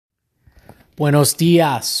Buenos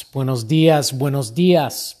dias, buenos dias, buenos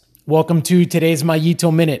dias. Welcome to today's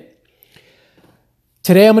Mayito Minute.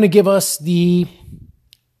 Today I'm going to give us the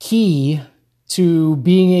key to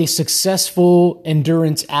being a successful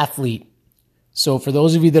endurance athlete. So for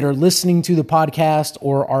those of you that are listening to the podcast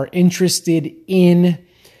or are interested in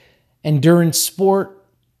endurance sport,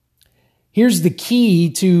 here's the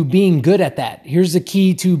key to being good at that. Here's the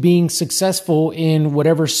key to being successful in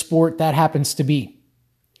whatever sport that happens to be.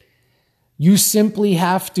 You simply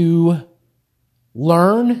have to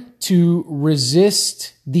learn to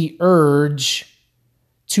resist the urge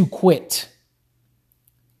to quit.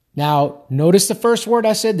 Now, notice the first word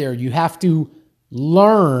I said there. You have to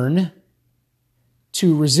learn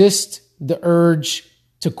to resist the urge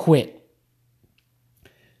to quit.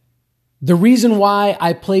 The reason why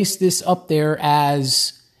I place this up there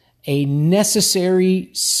as a necessary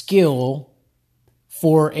skill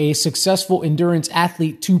for a successful endurance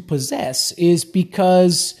athlete to possess is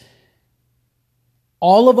because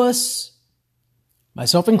all of us,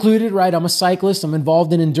 myself included, right? I'm a cyclist. I'm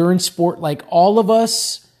involved in endurance sport. Like all of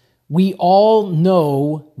us, we all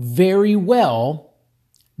know very well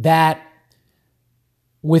that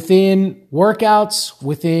within workouts,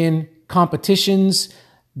 within competitions,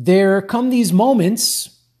 there come these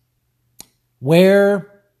moments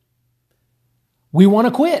where we want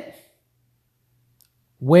to quit,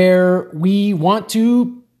 where we want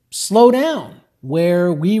to slow down,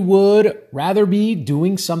 where we would rather be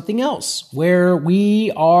doing something else, where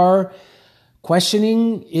we are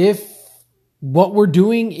questioning if what we're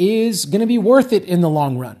doing is going to be worth it in the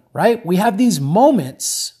long run, right? We have these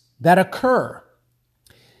moments that occur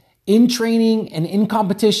in training and in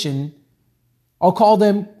competition. I'll call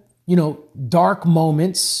them, dark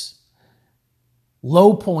moments,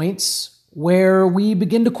 low points where we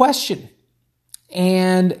begin to question.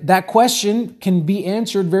 And that question can be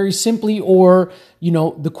answered very simply, or,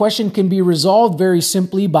 the question can be resolved very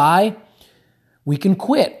simply by we can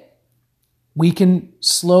quit. We can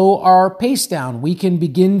slow our pace down. We can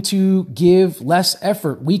begin to give less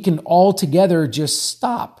effort. We can altogether just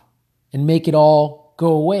stop and make it all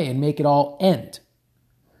go away and make it all end.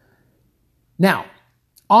 Now,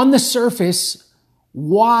 on the surface,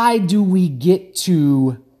 why do we get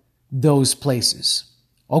to those places?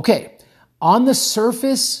 Okay. On the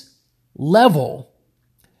surface level,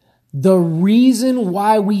 the reason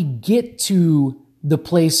why we get to the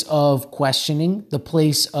place of questioning, the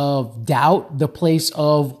place of doubt, the place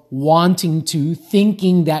of wanting to,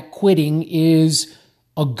 thinking that quitting is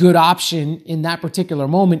a good option in that particular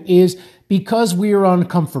moment is because we are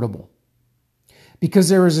uncomfortable. Because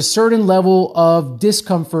there is a certain level of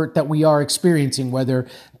discomfort that we are experiencing, whether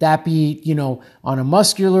that be, on a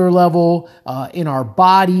muscular level, in our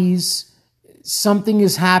bodies. Something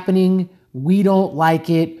is happening. We don't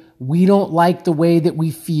like it. We don't like the way that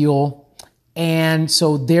we feel. And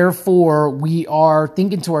so therefore we are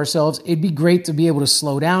thinking to ourselves, it'd be great to be able to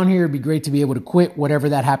slow down here. It'd be great to be able to quit, whatever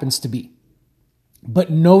that happens to be.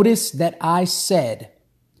 But notice that I said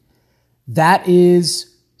that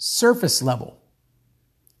is surface level.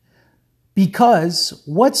 Because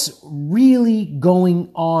what's really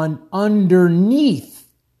going on underneath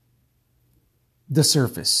the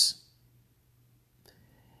surface?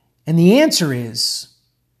 And the answer is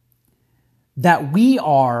that we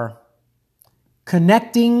are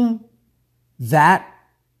connecting that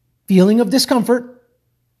feeling of discomfort.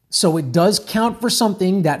 So it does count for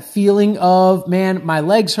something, that feeling of, man, my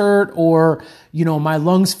legs hurt, or, my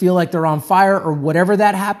lungs feel like they're on fire, or whatever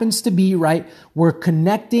that happens to be, right? We're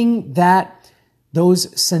connecting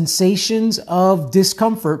those sensations of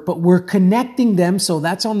discomfort, but we're connecting them. So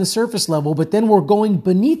that's on the surface level, but then we're going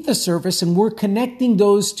beneath the surface and we're connecting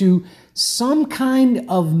those to some kind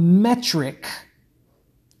of metric,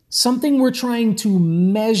 something we're trying to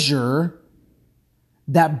measure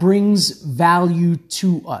that brings value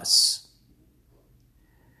to us.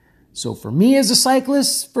 So for me as a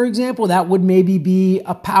cyclist, for example, that would maybe be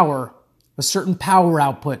a certain power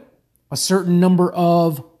output, a certain number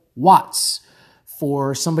of watts.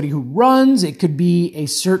 For somebody who runs, it could be a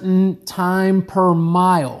certain time per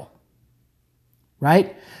mile,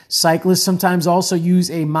 right? Cyclists sometimes also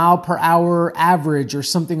use a mile per hour average or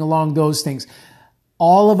something along those things.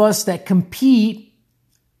 All of us that compete,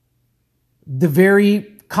 the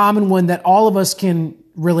very common one that all of us can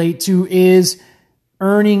relate to is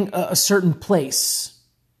earning a certain place,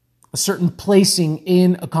 a certain placing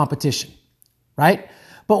in a competition, right?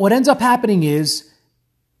 But what ends up happening is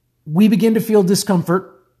we begin to feel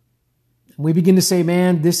discomfort. We begin to say,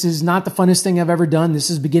 man, this is not the funnest thing I've ever done.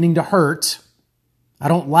 This is beginning to hurt. I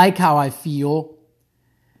don't like how I feel.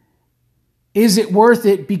 Is it worth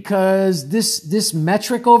it because this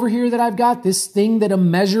metric over here that I've got, this thing that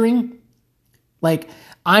I'm measuring, like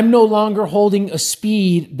I'm no longer holding a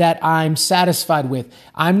speed that I'm satisfied with.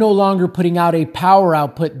 I'm no longer putting out a power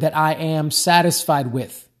output that I am satisfied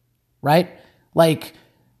with, right? Like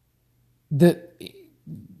the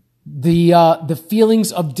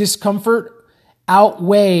feelings of discomfort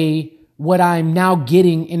outweigh what I'm now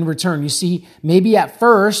getting in return. You see, maybe at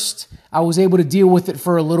first I was able to deal with it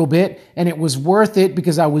for a little bit and it was worth it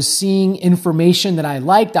because I was seeing information that I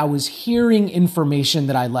liked. I was hearing information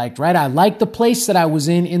that I liked, right? I liked the place that I was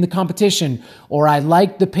in the competition, or I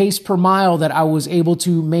liked the pace per mile that I was able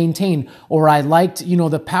to maintain, or I liked,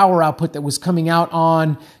 the power output that was coming out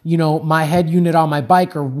on, my head unit on my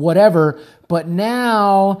bike or whatever. But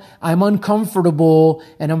now I'm uncomfortable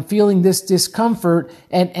and I'm feeling this discomfort.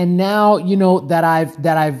 And now,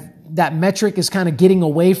 that metric is kind of getting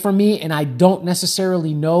away from me and I don't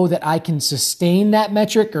necessarily know that I can sustain that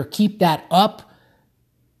metric or keep that up.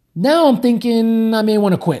 Now I'm thinking I may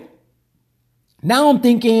want to quit. Now I'm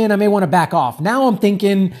thinking I may want to back off. Now I'm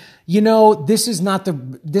thinking, this is not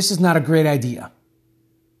a great idea.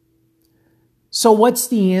 So what's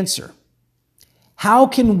the answer? How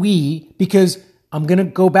can we, because I'm going to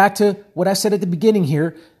go back to what I said at the beginning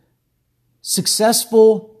here,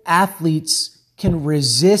 successful athletes can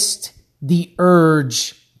resist the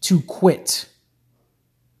urge to quit.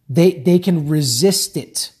 They can resist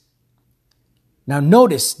it. Now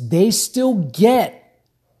notice, they still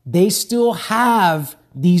have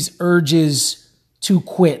these urges to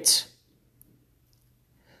quit.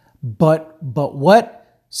 But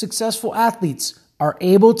what successful athletes are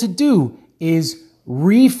able to do is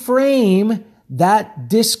reframe that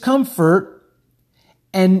discomfort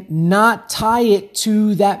and not tie it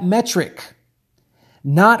to that metric.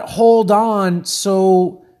 Not hold on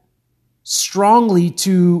so strongly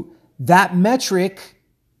to that metric,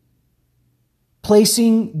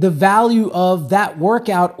 placing the value of that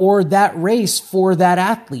workout or that race for that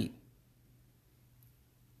athlete.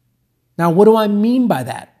 Now, what do I mean by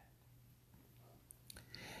that?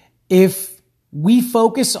 If we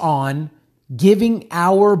focus on giving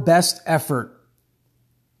our best effort,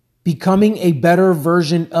 becoming a better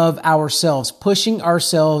version of ourselves, pushing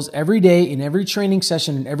ourselves every day in every training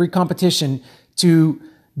session, in every competition to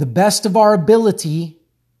the best of our ability.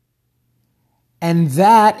 And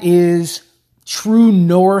that is true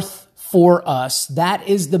north for us. That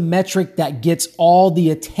is the metric that gets all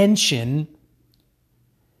the attention.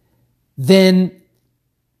 Then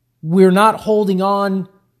we're not holding on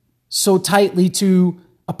so tightly to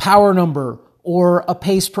a power number or a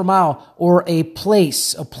pace per mile, or a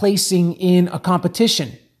placing in a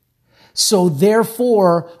competition. So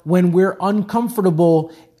therefore, when we're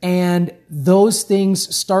uncomfortable and those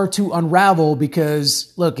things start to unravel,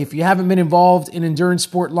 because look, if you haven't been involved in endurance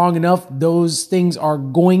sport long enough, those things are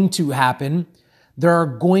going to happen. There are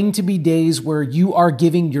going to be days where you are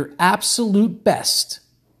giving your absolute best.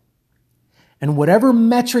 And whatever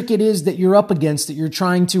metric it is that you're up against, that you're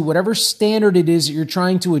trying to, whatever standard it is that you're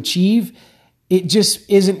trying to achieve, it just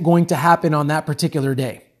isn't going to happen on that particular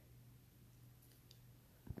day.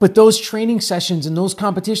 But those training sessions and those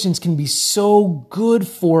competitions can be so good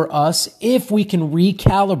for us if we can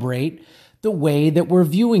recalibrate the way that we're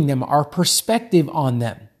viewing them, our perspective on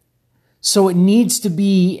them. So it needs to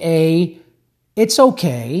be it's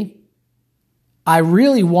okay. I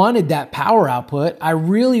really wanted that power output. I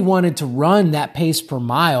really wanted to run that pace per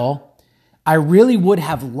mile. I really would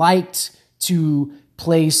have liked to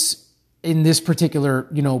place in this particular,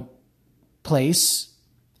 place,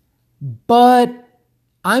 but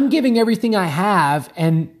I'm giving everything I have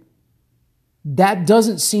and that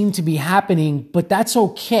doesn't seem to be happening, but that's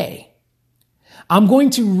okay. I'm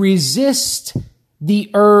going to resist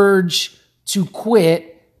the urge to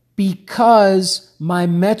quit because my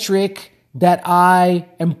metric that I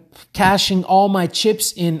am cashing all my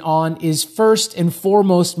chips in on is first and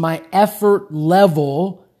foremost my effort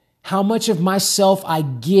level. How much of myself I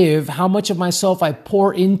give, how much of myself I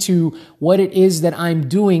pour into what it is that I'm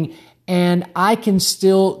doing. And I can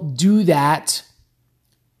still do that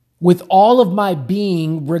with all of my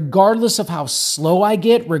being, regardless of how slow I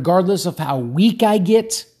get, regardless of how weak I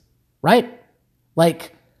get, right?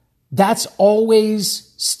 Like, that's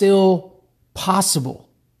always still possible.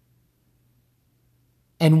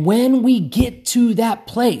 And when we get to that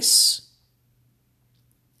place,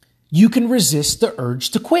 you can resist the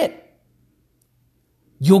urge to quit.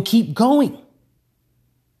 You'll keep going.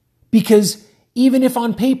 Because even if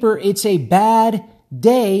on paper it's a bad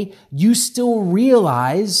day, you still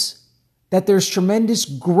realize that there's tremendous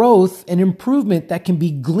growth and improvement that can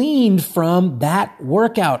be gleaned from that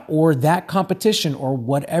workout or that competition or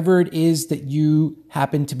whatever it is that you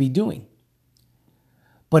happen to be doing.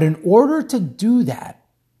 But in order to do that,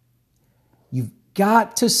 you've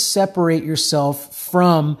got to separate yourself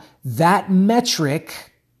from that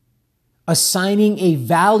metric assigning a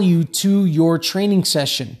value to your training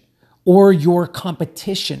session or your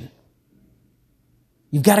competition.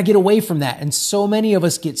 You've got to get away from that. And so many of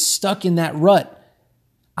us get stuck in that rut.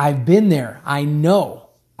 I've been there. I know.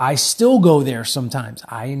 I still go there sometimes.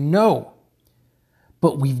 I know.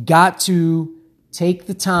 But we've got to take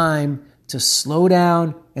the time to slow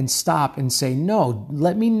down and stop and say, no,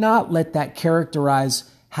 let me not let that characterize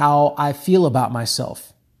how I feel about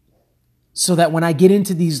myself. So that when I get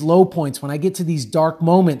into these low points, when I get to these dark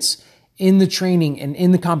moments in the training and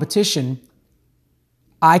in the competition,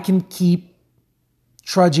 I can keep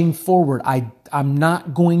trudging forward. I'm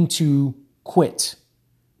not going to quit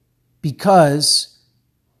because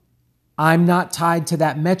I'm not tied to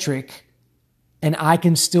that metric and I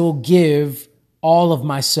can still give all of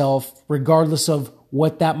myself regardless of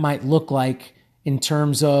what that might look like in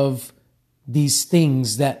terms of these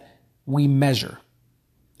things that we measure.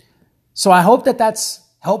 So I hope that that's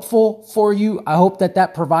helpful for you. I hope that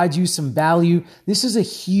that provides you some value. This is a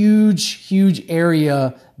huge, huge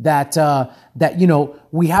area that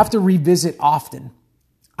we have to revisit often.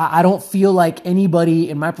 I don't feel like anybody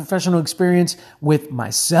in my professional experience with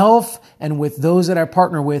myself and with those that I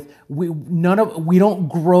partner with, we don't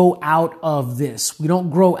grow out of this. We don't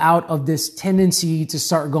grow out of this tendency to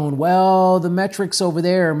start going, well, the metrics over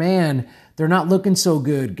there, man, they're not looking so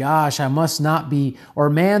good. Gosh, I must not be. Or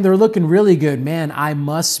man, they're looking really good. Man, I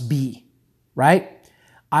must be. Right?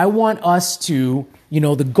 I want us to,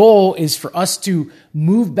 the goal is for us to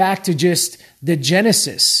move back to just the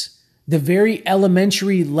genesis, the very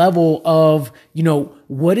elementary level of,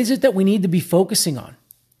 what is it that we need to be focusing on?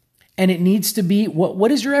 And it needs to be, what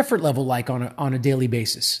is your effort level like on a daily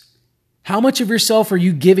basis? How much of yourself are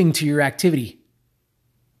you giving to your activity?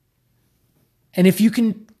 And if you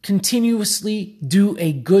can continuously do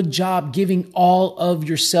a good job giving all of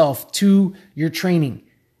yourself to your training,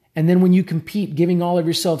 and then when you compete, giving all of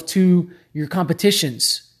yourself to your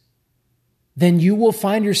competitions, then you will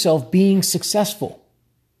find yourself being successful.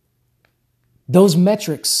 Those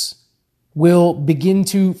metrics will begin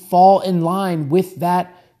to fall in line with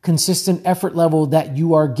that consistent effort level that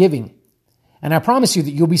you are giving. And I promise you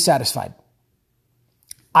that you'll be satisfied.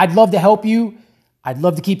 I'd love to help you. I'd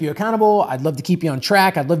love to keep you accountable. I'd love to keep you on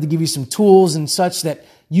track. I'd love to give you some tools and such that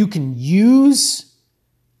you can use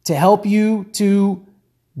to help you to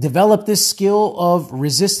develop this skill of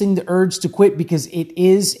resisting the urge to quit, because it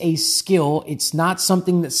is a skill. It's not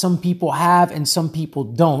something that some people have and some people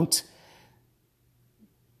don't.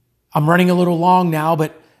 I'm running a little long now,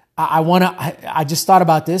 but I just thought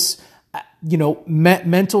about this.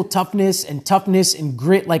 Mental toughness and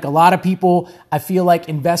grit, like a lot of people, I feel like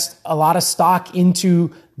invest a lot of stock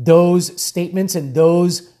into those statements and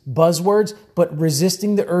those buzzwords, but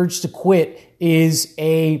resisting the urge to quit is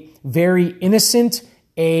a very innocent,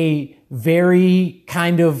 a very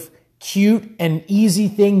kind of cute and easy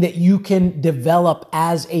thing that you can develop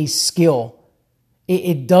as a skill.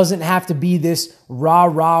 It doesn't have to be this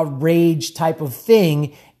rah rage type of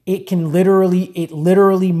thing. It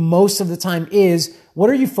literally most of the time is, what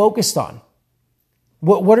are you focused on?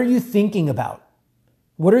 What are you thinking about?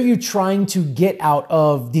 What are you trying to get out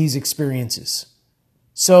of these experiences?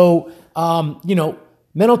 So,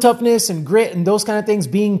 mental toughness and grit and those kind of things,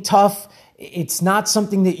 being tough, it's not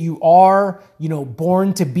something that you are,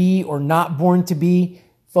 born to be or not born to be.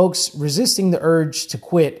 Folks, resisting the urge to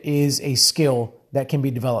quit is a skill that can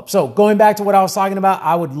be developed. So going back to what I was talking about,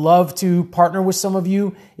 I would love to partner with some of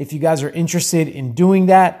you. If you guys are interested in doing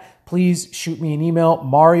that, please shoot me an email,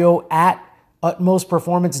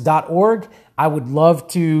 mario@utmostperformance.org. I would love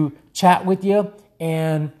to chat with you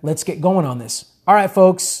and let's get going on this. All right,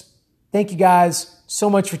 folks. Thank you guys so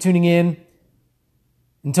much for tuning in.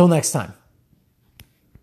 Until next time.